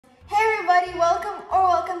everybody,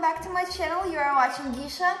 welcome back to my channel. You are watching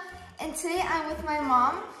GISHA, and today I'm with my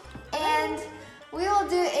mom, and we will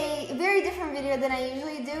do a very different video than I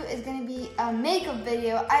usually do. It's going to be a makeup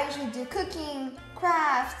video. I usually do cooking,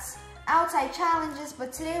 crafts, outside challenges,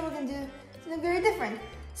 but today we're going to do something very different.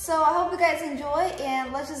 So I hope you guys enjoy,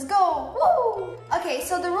 and let's just go. Woo! Okay,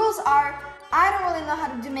 so the rules are, I don't really know how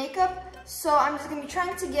to do makeup, so I'm just going to be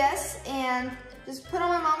trying to guess and just put on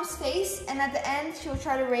my mom's face, and at the end she'll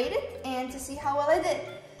try to rate it and to see how well I did.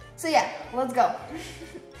 So yeah, let's go.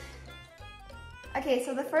 Okay,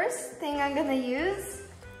 so the first thing I'm gonna use,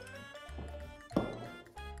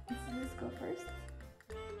 let's just go first.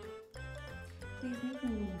 Please make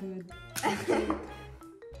me look good.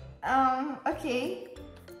 Okay,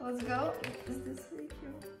 let's go. Is this right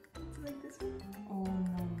here? It's like this one? Oh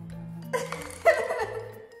no.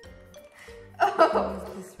 Oh,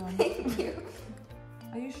 This one. thank you.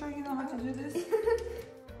 Are you sure you know how to do this?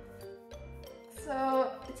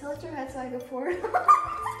 So, tilt your head so I can pour it on.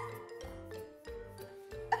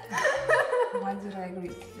 Why did I agree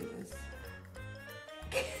to do this?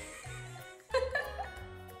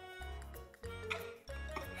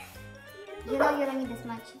 You know you don't need this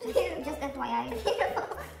much. Just FYI.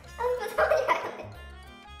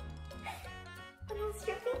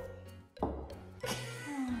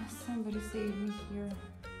 Somebody save me here.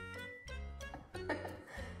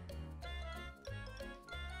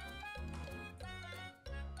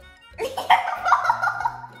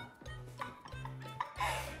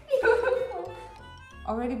 Beautiful.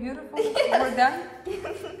 Already beautiful? We're done?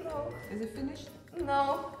 No. Is it finished?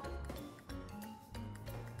 No.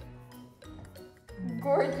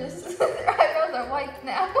 Gorgeous. Her eyebrows are white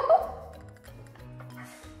now.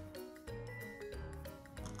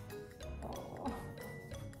 Oh.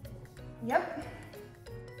 Yep.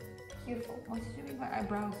 Beautiful. Why did you make my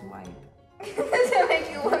eyebrows white? Does it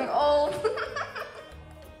make you look old?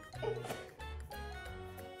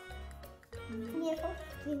 Beautiful.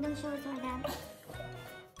 Please don't show it to my dad.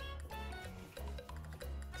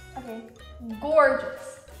 Okay.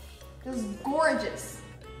 Gorgeous. Just gorgeous.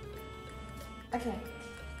 Okay.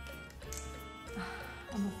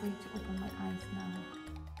 I'm afraid to open my eyes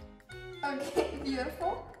now. Okay,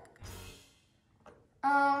 beautiful.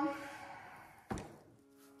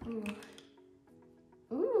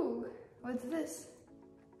 Ooh, what's this?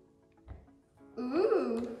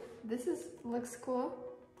 Ooh, looks cool.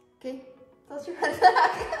 Okay, touch your head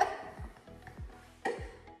back.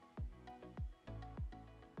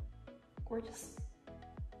 Gorgeous.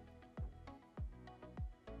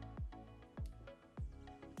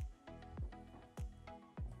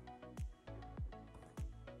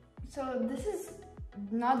 So this is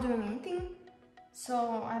not doing anything,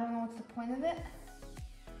 so I don't know what's the point of it.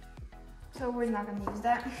 So we're not gonna use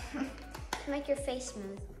that. Make your face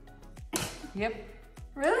smooth. Yep.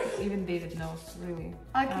 Really? Even David knows, really.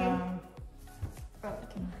 Okay.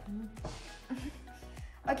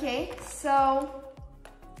 Okay, so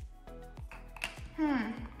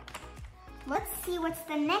Let's see what's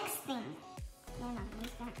the next thing. No,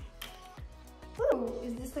 use that. ooh,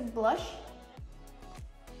 is this like blush?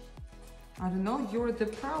 I don't know, you're the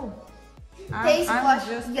pro. Face blush.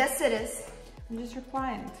 Just, Yes, it is. I'm just your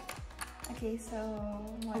client. Okay, so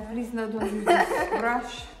Oh, please no, don't use this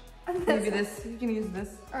brush. Maybe this. You can use this.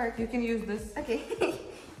 Or You can use this. okay.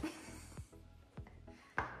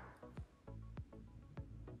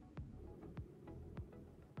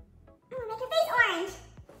 Make your face orange.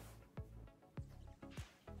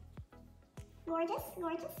 Gorgeous,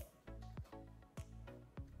 gorgeous.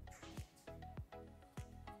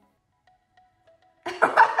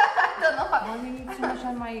 I don't know how. Why do you need so much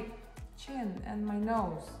on my chin and my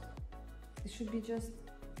nose? It should be just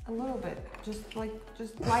a little bit, just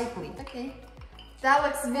lightly. Okay, that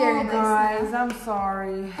looks very Oh, nice. guys, I'm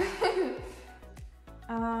sorry.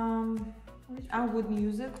 I wouldn't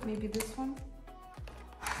use it. Maybe this one.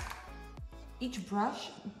 Each brush,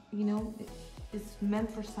 you know, is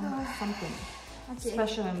meant for something, Okay.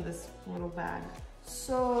 especially in this little bag.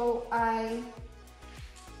 So I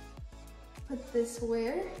put this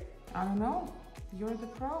where? I don't know. You're the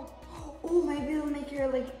pro. Oh, maybe it'll make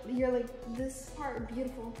your this part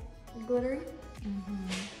beautiful, glittery.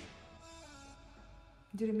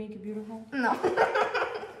 Did it make it beautiful? No.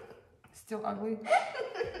 Still ugly?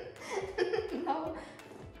 No.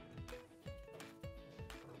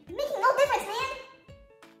 Making no difference, man.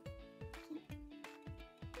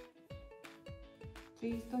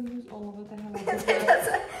 Please don't use all of it. I have a bit.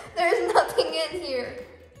 There's nothing in here.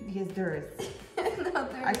 Yes, there is. No,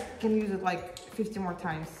 I can use it like 50 more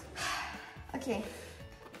times. Okay.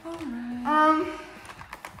 Alright.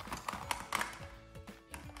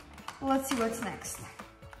 let's see what's next.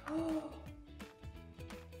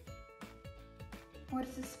 What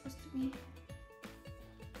is this supposed to be?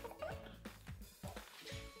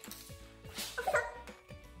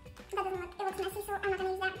 That doesn't look, it looks messy, so I'm not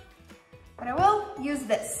gonna use that. But I will use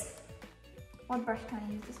this. What brush can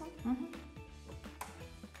I use? This one?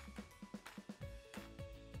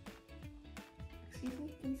 Excuse me,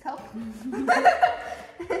 please help.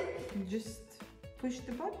 Just push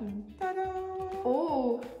the button. Ta-da!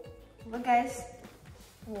 Oh, look guys.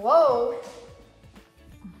 Whoa.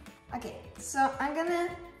 Okay, so I'm gonna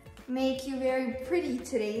make you very pretty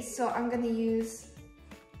today. So I'm gonna use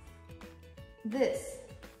this.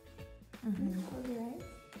 Close your eyes.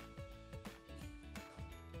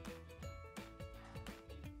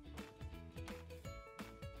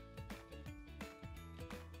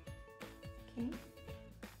 Okay.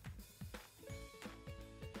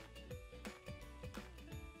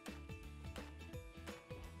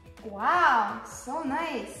 Wow, so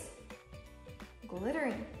nice.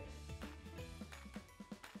 Glittering.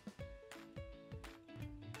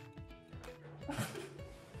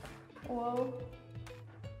 Whoa.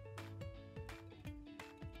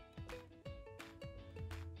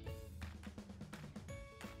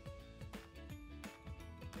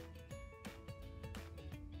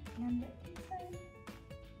 And the inside.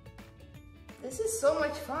 This is so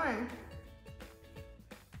much fun.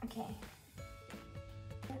 Okay.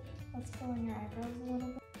 Let's fill in your eyebrows a little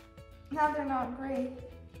bit. Now they're not gray.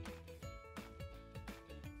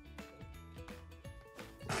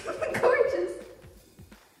 Gorgeous.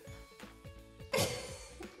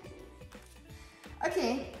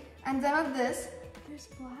 Okay, I'm done with this. There's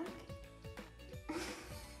black.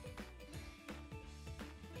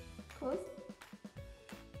 Close.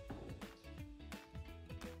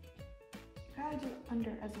 Gotta do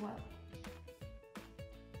under as well.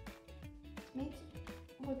 Make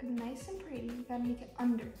it look nice and pretty. You gotta make it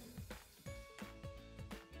under.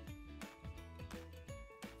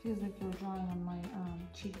 Feels like you're drawing on my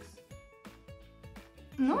cheeks.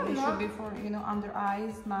 No, They no. should be for, you know, under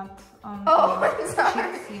eyes, not on I'm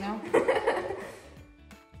sorry. cheeks, you know.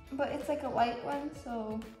 But it's like a light one,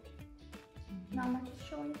 so not much is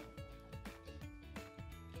showing.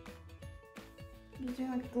 Just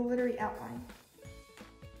doing like a glittery outline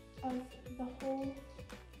of the whole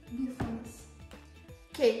beautifulness.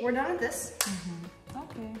 Okay, we're done with this.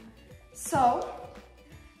 Okay. So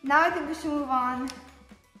now I think we should move on.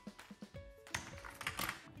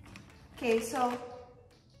 Okay, so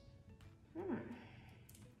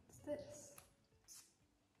what's this?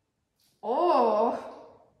 Oh,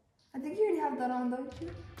 I think you already have that on, don't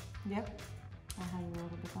you? Yep. I have a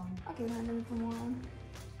little bit on. Okay, then I'm gonna put more on.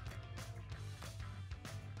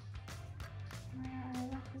 My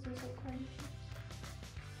eyelashes are so crunchy.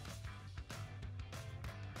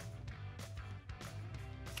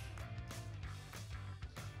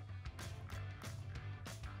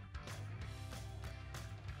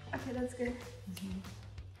 Okay, that's good.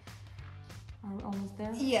 Are we almost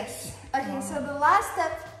there? Yes. Okay, so the last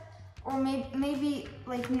step, or maybe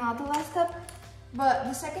like not the last step, but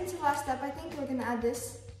the second to last step, I think we're gonna add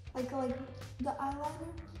this, like the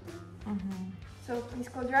eyeliner. So please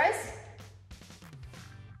close your eyes.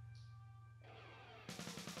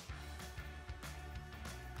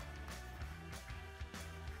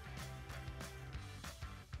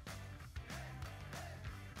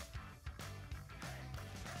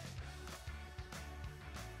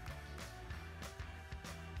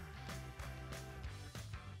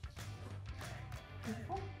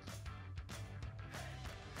 Beautiful.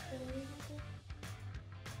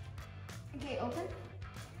 Okay, open.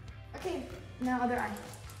 Okay, now other eye.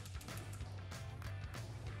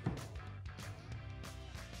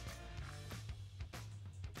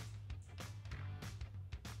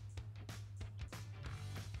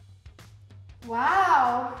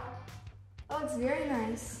 Wow, that looks very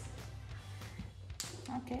nice.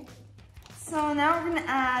 Okay. So now we're gonna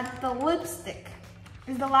add the lipstick.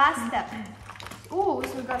 Is the last step. Ooh,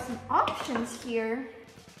 so we've got some options here.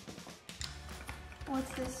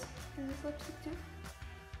 What's this? Is this lipstick too?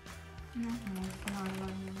 No. No, it's an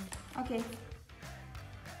eyeliner. Okay.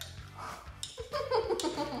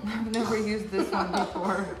 I've never used this one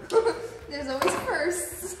before. There's always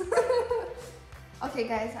firsts. Okay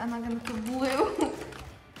guys, I'm not gonna put blue.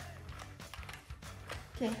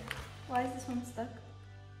 Okay, why is this one stuck?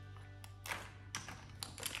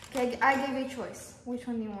 Okay, I gave you a choice. Which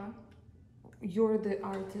one do you want? You're the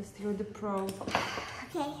artist, you're the pro.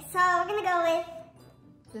 Okay, so we're gonna go with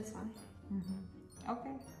This one.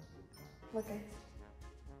 Okay. Look guys.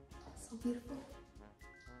 So beautiful.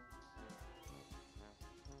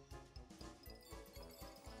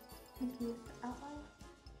 Maybe the outline.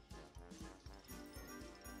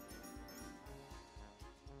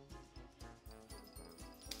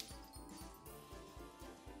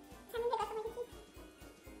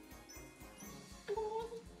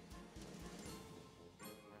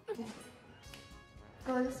 Okay.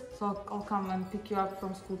 Go like this. So I'll come and pick you up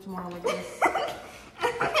from school tomorrow like this.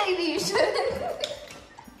 Maybe you should.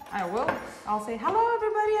 I will. I'll say hello,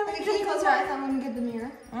 everybody. Okay, can you close your eyes? I'm gonna get the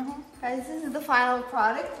mirror. Guys, this is the final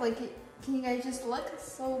product. Like, can you guys just look?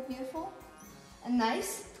 It's so beautiful and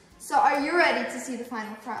nice. So, are you ready to see the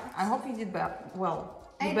final product? I hope you did well.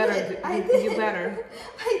 You I better. did. I did. You better.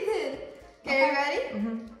 I did. Okay, are you ready?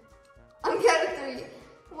 I'm counting 3.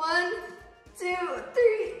 1, 2,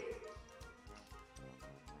 3.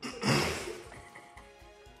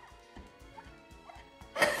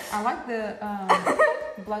 I like the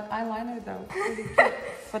black eyeliner though, pretty cute.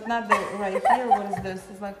 But not the right here. What is this?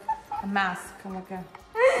 It's like a mask, like a cat.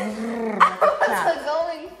 So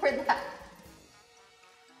going for that.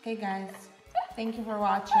 Okay, guys. Thank you for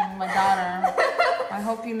watching my daughter. I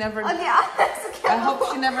hope you never. Okay, I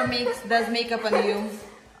hope she never does makeup on you.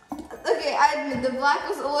 Okay, I admit the black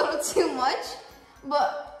was a little too much,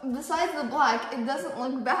 but besides the black, it doesn't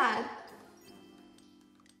look bad.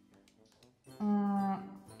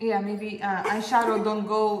 Yeah, maybe eyeshadow don't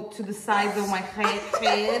go to the sides of my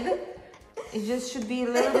head. It just should be a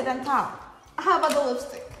little bit on top. How about the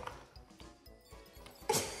lipstick?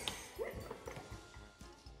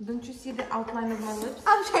 Don't you see the outline of my lips?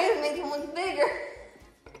 I'm trying to make them look bigger.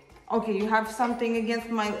 Okay, you have something against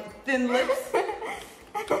my thin lips?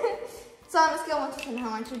 So on a scale of 1 to 10, how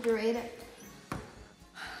much would you rate it?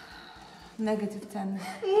 -10.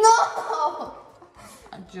 No!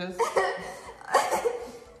 I just...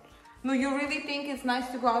 No, you really think it's nice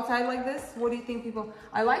to go outside like this? What do you think, people?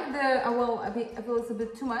 I like the, well, I feel it's a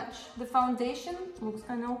bit too much. The foundation looks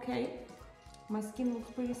kind of okay. My skin looks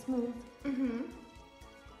pretty smooth.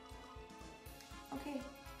 Okay.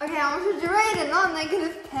 Okay, how much would you rate it? Not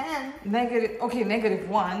 -10. Okay,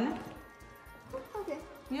 -1. Okay.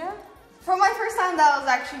 Yeah? For my first time, that was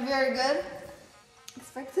actually very good.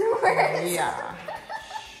 Expected worse. Yeah.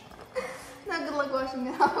 Not good luck washing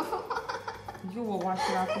it off. You will wash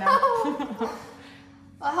it off now.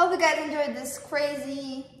 Well, I hope you guys enjoyed this crazy,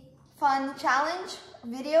 fun challenge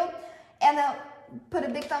video. And put a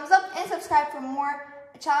big thumbs up and subscribe for more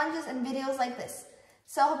challenges and videos like this.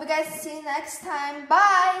 So I hope you guys see you next time.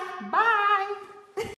 Bye! Bye!